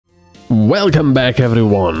Welcome back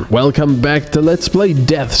everyone, welcome back to Let's Play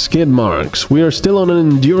Death Skid Marks. We are still on an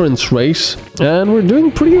endurance race, and we're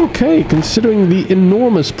doing pretty okay considering the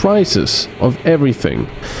enormous prices of everything.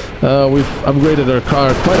 We've upgraded our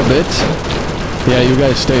car quite a bit. Yeah, you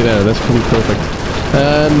guys stay there, that's pretty perfect.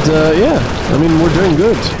 And yeah, I mean, we're doing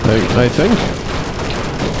good, I think.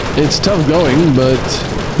 It's tough going, but,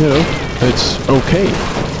 you know, it's okay.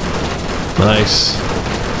 Nice.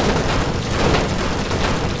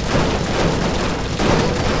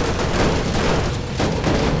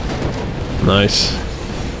 Nice.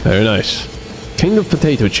 Very nice. King of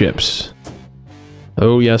potato chips.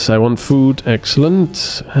 Oh yes, I want food.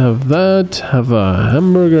 Excellent. Have that. Have a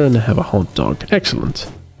hamburger and have a hot dog.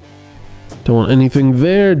 Excellent. Don't want anything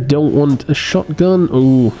there. Don't want a shotgun.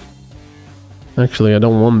 Oh. Actually, I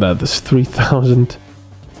don't want that. This 3,000.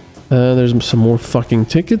 There's some more fucking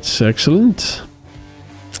tickets. Excellent.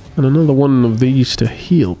 And another one of these to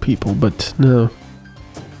heal people, but no.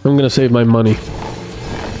 I'm gonna save my money.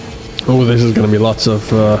 Oh, this is gonna be lots of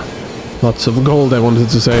gold, I wanted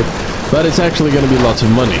to say. But it's actually gonna be lots of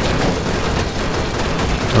money.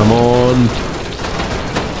 Come on.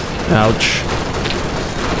 Ouch.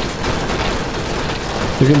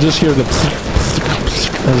 You can just hear the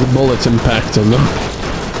as the bullets impact on them.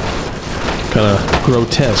 Kinda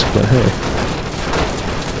grotesque, but hey.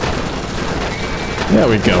 There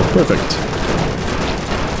we go, perfect.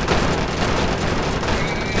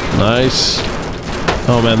 Nice.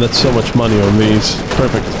 Oh man, that's so much money on these.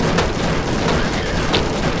 Perfect.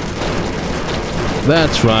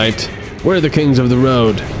 That's right. We're the kings of the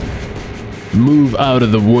road. Move out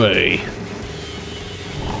of the way.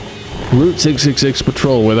 Route 666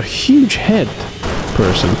 patrol with a huge head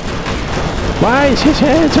person. Why is his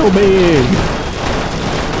head so big?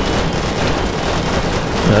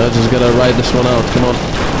 I just gotta ride this one out. Come on.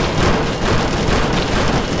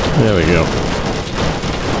 There we go.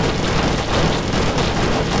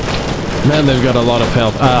 Man, they've got a lot of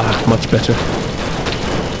health. Ah, much better.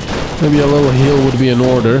 Maybe a little heal would be in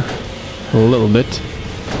order. A little bit.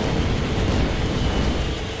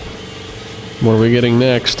 What are we getting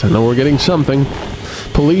next? I know we're getting something.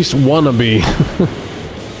 Police wannabe.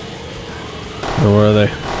 Oh, where are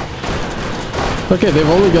they? Okay, they've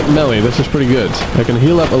only got melee. This is pretty good. I can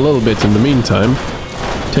heal up a little bit in the meantime.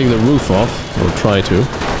 Take the roof off. Or try to.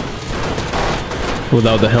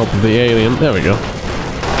 Without the help of the alien. There we go.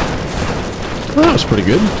 Well, that was pretty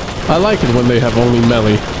good. I like it when they have only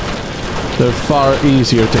melee. They're far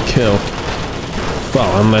easier to kill.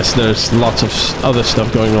 Well, unless there's lots of other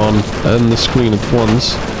stuff going on on the screen at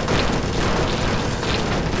once.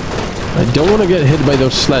 I don't want to get hit by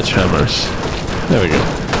those sledgehammers. There we go.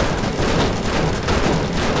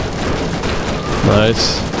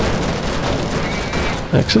 Nice.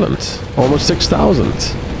 Excellent. Almost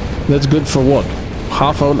 6,000. That's good for what?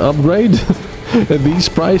 Half an upgrade? At these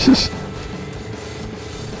prices?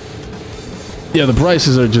 Yeah, the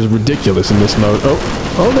prices are just ridiculous in this mode.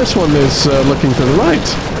 Oh, this one is looking to the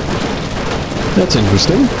right. That's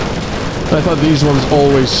interesting. I thought these ones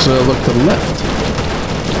always look to the left.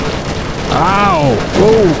 Ow!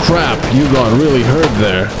 Oh, crap. You got really hurt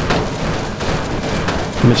there.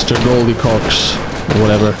 Mr. Goldilocks. Or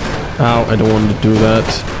whatever. Ow, I don't want to do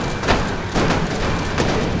that.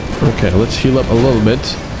 Okay, let's heal up a little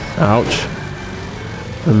bit. Ouch.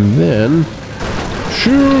 And then...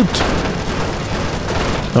 shoot!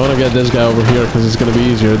 I want to get this guy over here because it's going to be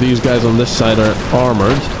easier. These guys on this side are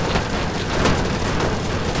armored.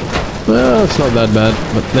 Well, it's not that bad,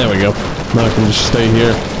 but there we go. Now I can just stay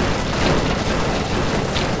here.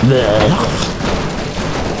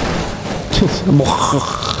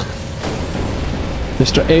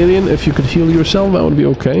 Mr. Alien, if you could heal yourself, that would be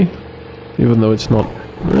okay. Even though it's not...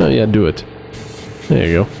 yeah, do it. There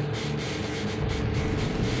you go.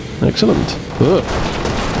 Excellent.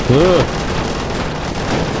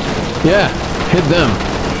 Yeah, hit them.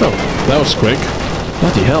 Oh, that was quick.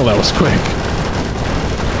 Bloody hell, that was quick.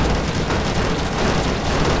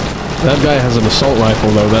 That guy has an assault rifle,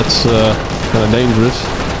 though. That's kind of dangerous.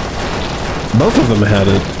 Both of them had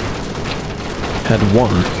it. Had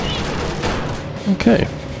one. Okay.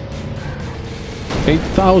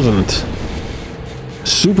 8,000.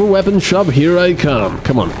 Super weapon shop, here I come.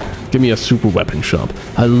 Come on, give me a super weapon shop.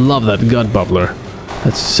 I love that gut bubbler.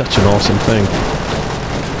 That's such an awesome thing.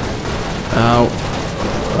 Ow.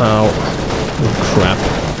 Ow. Oh, crap.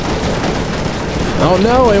 Oh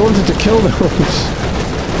no, I wanted to kill those.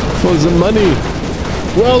 For the money.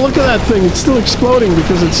 Well, look at that thing. It's still exploding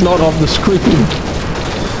because it's not off the screen.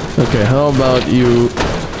 Okay, how about you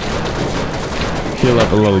heal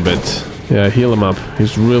up a little bit. Yeah, heal him up.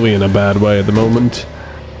 He's really in a bad way at the moment.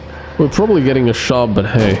 We're probably getting a shop, but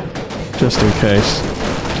hey, just in case.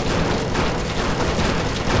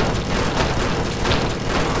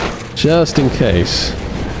 Just in case.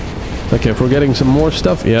 Okay, if we're getting some more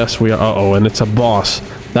stuff, yes, we are. Uh-oh, and it's a boss.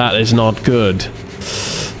 That is not good.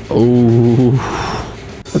 Oh.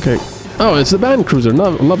 Okay. Oh, it's the band cruiser. No,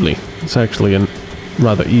 lovely. It's actually a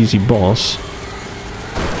rather easy boss.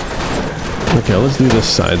 Okay, let's do this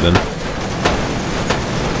side then.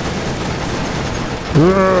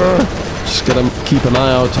 Just gotta keep an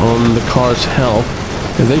eye out on the car's health.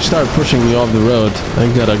 If they start pushing me off the road,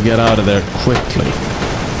 I gotta get out of there quickly.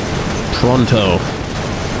 Pronto.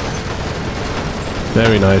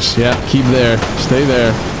 Very nice. Yeah, keep there. Stay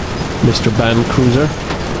there, Mr. Band Cruiser.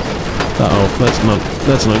 Uh-oh,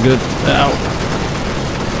 that's not good. Ow.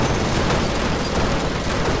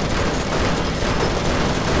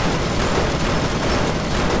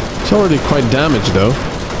 It's already quite damaged though.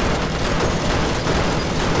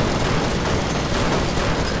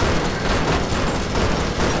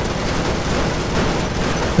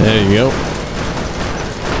 There you go.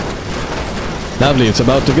 Lovely, it's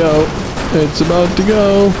about to go. It's about to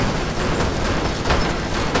go.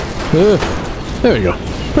 There we go.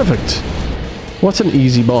 Perfect. What's an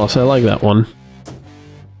easy boss? I like that one.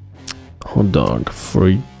 Hot dog for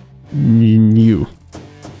you.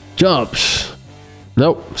 Jobs.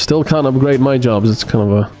 Nope, still can't upgrade my jobs. It's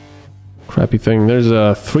kind of a crappy thing. There's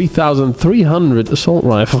a 3,300 assault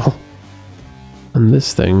rifle. And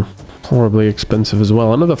this thing, horribly expensive as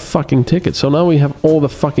well. Another fucking ticket. So now we have all the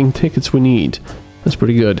fucking tickets we need. That's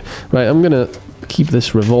pretty good. Right, I'm gonna keep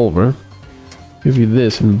this revolver, give you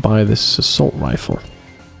this, and buy this assault rifle.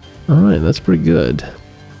 Alright, that's pretty good.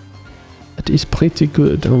 That is pretty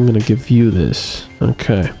good. I'm gonna give you this.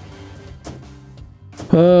 Okay.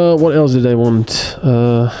 What else did I want?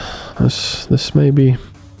 This maybe.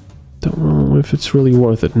 Don't know if it's really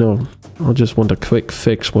worth it. No, I'll just want a quick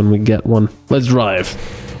fix when we get one. Let's drive.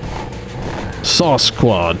 Saw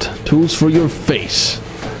Squad. Tools for your face.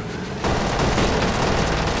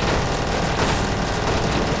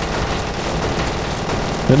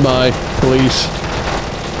 Goodbye, police.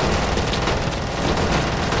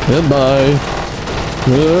 Goodbye.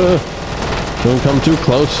 Don't come too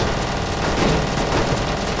close.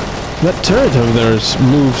 That turret over there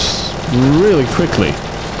moves really quickly.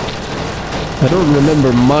 I don't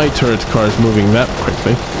remember my turret cars moving that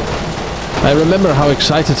quickly. I remember how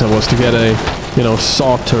excited I was to get a, you know,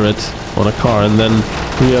 saw turret on a car, and then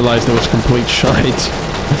realized it was complete shite.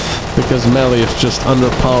 Because melee is just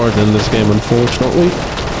underpowered in this game, unfortunately.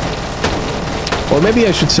 Or maybe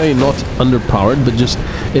I should say not underpowered, but just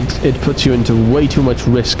it puts you into way too much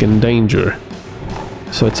risk and danger.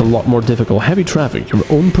 So it's a lot more difficult. Heavy traffic, your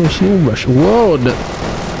own personal rush. Whoa!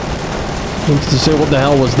 I wanted to say what the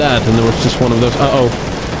hell was that, and there was just one of those. Uh-oh.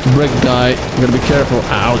 Brick guy. You gotta be careful.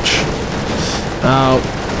 Ouch. Ow.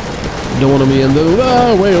 Don't want to be in the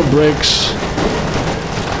way of bricks.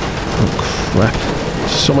 Oh crap.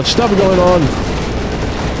 So much stuff going on.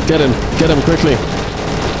 Get him quickly.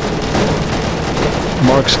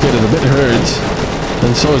 Mark's getting a bit hurt,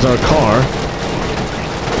 and so is our car.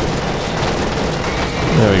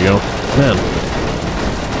 There we go. Man,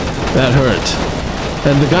 that hurt.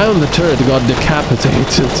 And the guy on the turret got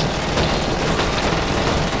decapitated.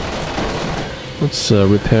 Let's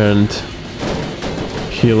repair and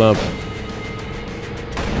heal up.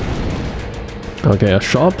 Okay, a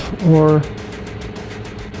shop or...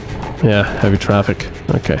 Yeah, heavy traffic.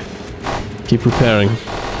 Okay. Keep repairing.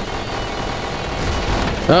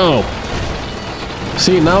 Oh!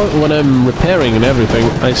 See, now when I'm repairing and everything,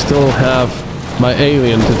 I still have my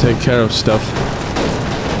alien to take care of stuff.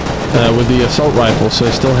 With the assault rifle, so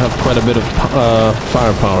I still have quite a bit of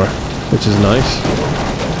firepower, which is nice.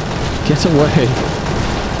 Get away!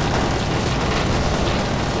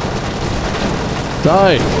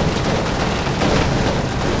 Die!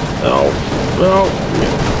 Oh! Oh!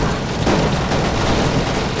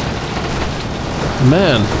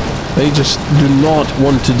 Man, they just do not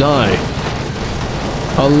want to die.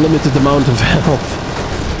 Unlimited amount of health.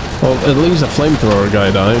 Well, at least a flamethrower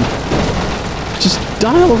guy died. Just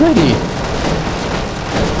die already!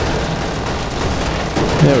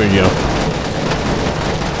 There we go.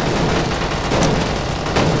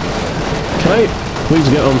 Can I please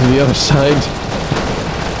get onto the other side?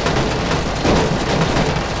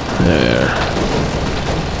 There.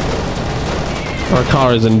 Our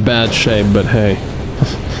car is in bad shape, but hey.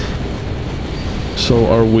 So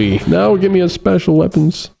are we. Now give me a special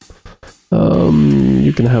weapons.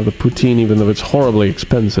 You can have the poutine even though it's horribly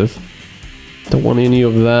expensive. Don't want any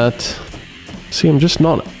of that. See, I'm just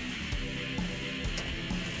not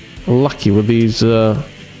lucky with these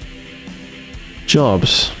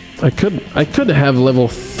Jobs. I could have level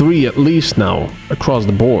 3 at least now across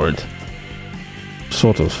the board.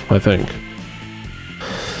 Sort of, I think.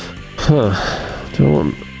 Huh. Do I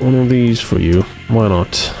want one of these for you? Why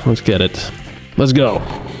not? Let's get it. Let's go.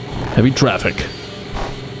 Heavy traffic.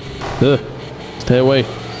 Stay away.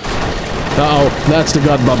 Uh-oh, that's the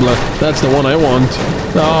gut bubbler. That's the one I want.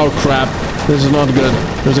 Oh, crap. This is not good.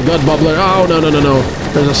 There's a gut bubbler. Oh, no, no, no, no.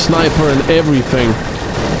 There's a sniper and everything.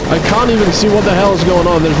 I can't even see what the hell is going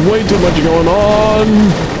on. There's way too much going on.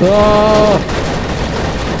 Ah!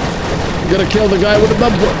 Gotta kill the guy with the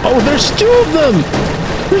bubbler. Oh, there's 2 of them!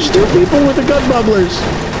 There's 2 people with the gut bubblers.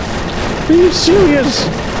 Are you serious?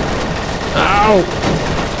 Ow!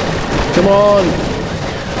 Come on!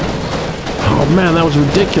 Oh man, that was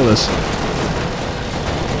ridiculous.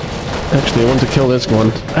 Actually, I want to kill this one.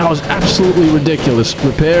 That was absolutely ridiculous.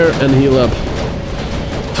 Repair and heal up.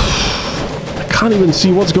 I can't even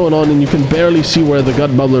see what's going on, and you can barely see where the gut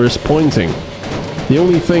bubbler is pointing. The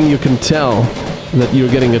only thing you can tell that you're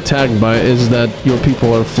getting attacked by is that your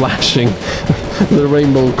people are flashing the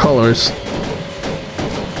rainbow colors.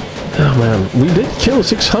 Oh man, we did kill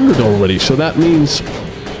 600 already, so that means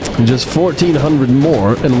just 1400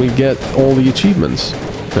 more and we get all the achievements.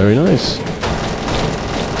 Very nice.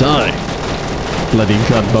 Die. Bloody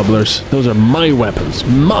gut bubblers. Those are my weapons.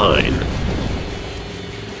 Mine.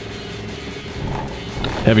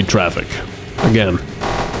 Heavy traffic. Again.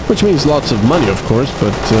 Which means lots of money, of course,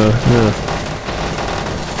 but yeah.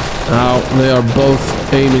 Ow, they are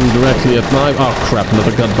both aiming directly at my... Oh crap,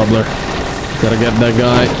 another gut bubbler. Gotta get that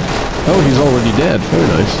guy. Oh, he's already dead. Very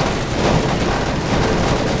nice.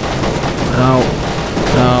 Ow.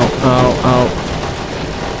 Ow, ow, ow.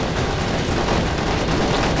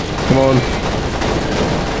 Come on.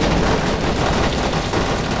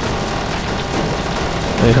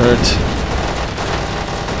 They hurt.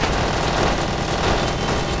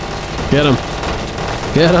 Get him.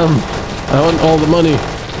 Get him. I want all the money.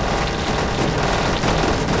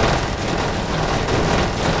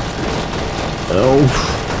 Oh.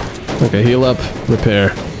 Okay, heal up.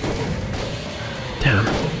 Repair. Damn.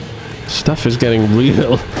 Stuff is getting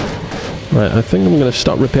real. Right, I think I'm gonna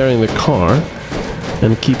stop repairing the car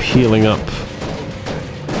and keep healing up.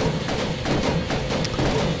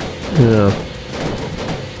 Yeah.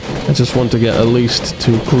 I just want to get at least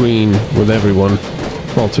to green with everyone.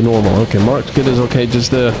 Well, to normal. Okay, marked good is okay,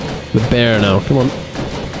 just the bear now. Come on.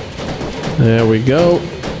 There we go.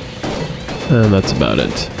 And that's about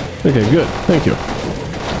it. Okay, good. Thank you.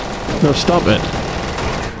 No, stop it.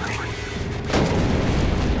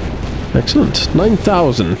 Excellent.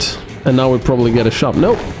 9,000. And now we probably get a shop.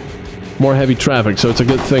 Nope. More heavy traffic, so it's a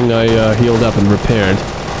good thing I healed up and repaired.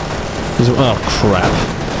 Oh, crap.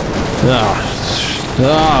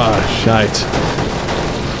 Shite.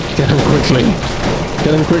 Get him quickly.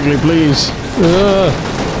 Get him quickly, please.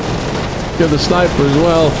 Get the sniper as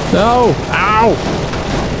well. No! Ow!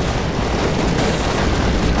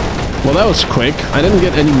 Well, that was quick. I didn't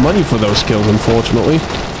get any money for those kills, unfortunately.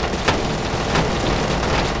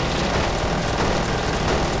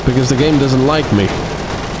 Because the game doesn't like me.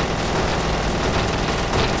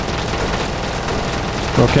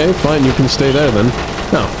 Okay, fine, you can stay there then.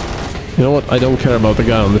 No. You know what? I don't care about the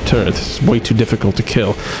guy on the turret. It's way too difficult to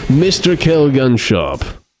kill. Mr. Kill Gun Shop.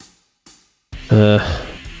 Fine,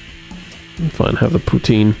 have the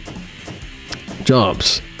poutine.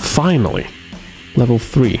 Jobs. Finally. Level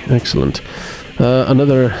 3. Excellent.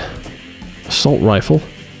 Another assault rifle.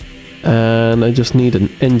 And I just need an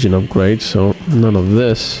engine upgrade, so none of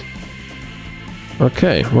this.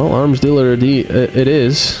 Okay, well, arms dealer it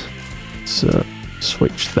is. Let's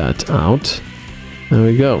switch that out. There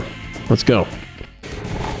we go. Let's go.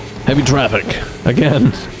 Heavy traffic.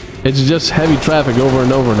 Again. It's just heavy traffic over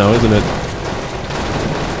and over now, isn't it?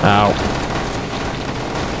 Ow.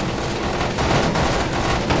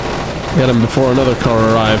 Get him before another car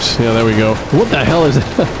arrives. Yeah, there we go. What the hell is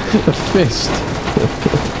that? A fist.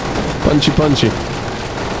 Punchy, punchy.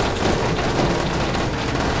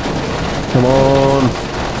 Come on.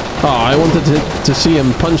 Oh, I wanted to see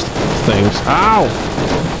him punch things. Ow!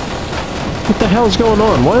 What the hell is going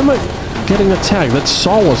on? Why am I getting attacked? That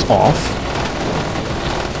saw was off.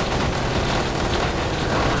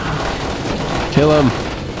 Kill him.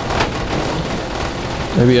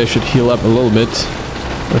 Maybe I should heal up a little bit.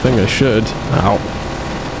 I think I should. Ow.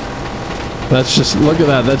 That's just, look at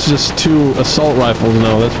that. That's just 2 assault rifles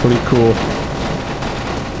now. That's pretty cool.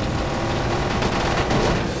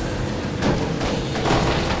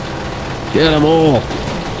 Get them all.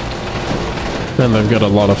 And they've got a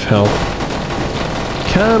lot of health.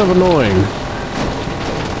 Kind of annoying.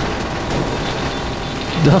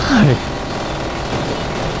 Die.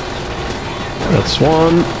 That's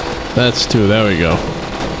one. That's two. There we go.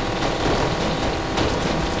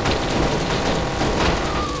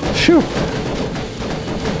 Phew.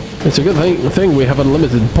 It's a good thing we have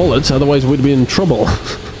unlimited bullets, otherwise we'd be in trouble.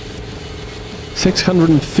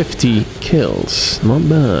 650 kills. Not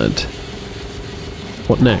bad.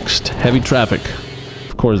 What next? Heavy traffic.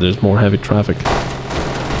 Of course there's more heavy traffic.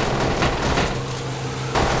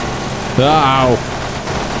 Ow!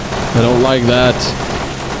 I don't like that.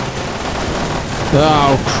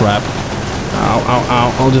 Oh, crap. Ow, ow,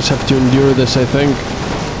 ow. I'll just have to endure this, I think.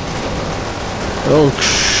 Oh,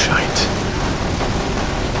 shite.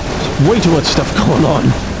 There's way too much stuff going on.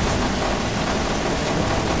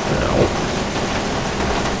 Ow.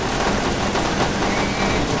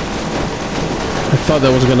 I thought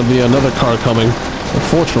there was gonna be another car coming.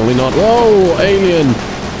 Unfortunately not. Whoa, alien!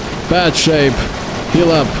 Bad shape.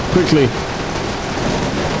 Heal up, quickly.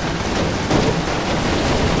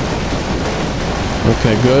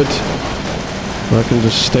 Okay, good. I can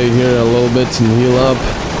just stay here a little bit and heal up.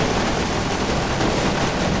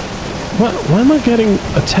 What? Why am I getting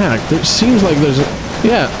attacked? It seems like there's a...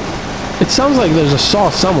 Yeah. It sounds like there's a saw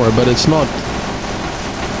somewhere, but it's not...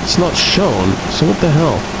 It's not shown. So what the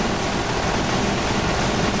hell?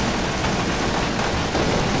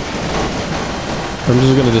 I'm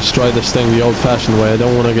just gonna destroy this thing the old-fashioned way. I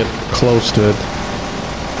don't want to get close to it.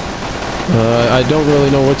 I don't really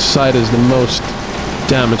know which side is the most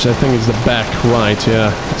damaged. I think it's the back right.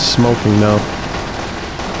 Yeah, it's smoking now.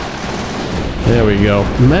 There we go.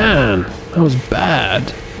 Man, that was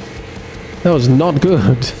bad. That was not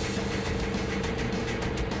good.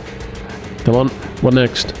 Come on, what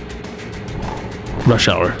next? Rush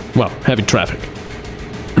hour. Well, heavy traffic.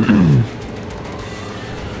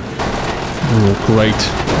 Oh, great.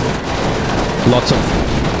 Lots of...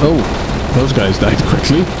 Oh, those guys died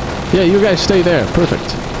quickly. Yeah, you guys stay there.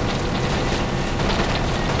 Perfect.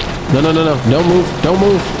 No, no, no, no. Don't move. Don't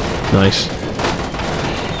move. Nice.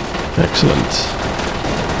 Excellent.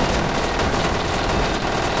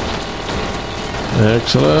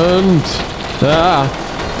 Excellent. Ah!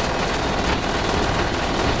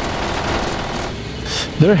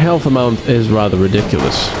 Their health amount is rather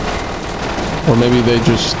ridiculous. Or maybe they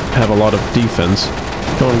just have a lot of defense.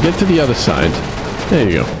 Come on, get to the other side. There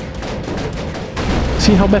you go.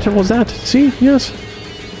 See how better was that? See? Yes.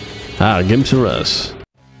 Ah, Gimps are us.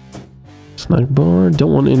 Snack bar.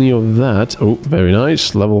 Don't want any of that. Oh, very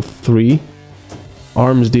nice. Level 3.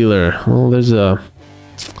 Arms dealer. Well, there's a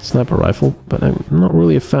sniper rifle, but I'm not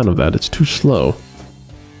really a fan of that. It's too slow.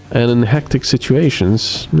 And in hectic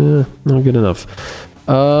situations, not good enough.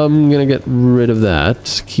 I'm gonna get rid of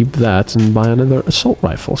that, keep that, and buy another assault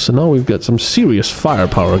rifle. So now we've got some serious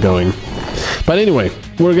firepower going. But anyway,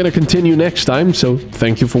 we're gonna continue next time, so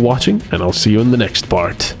thank you for watching, and I'll see you in the next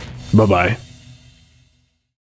part. Bye-bye.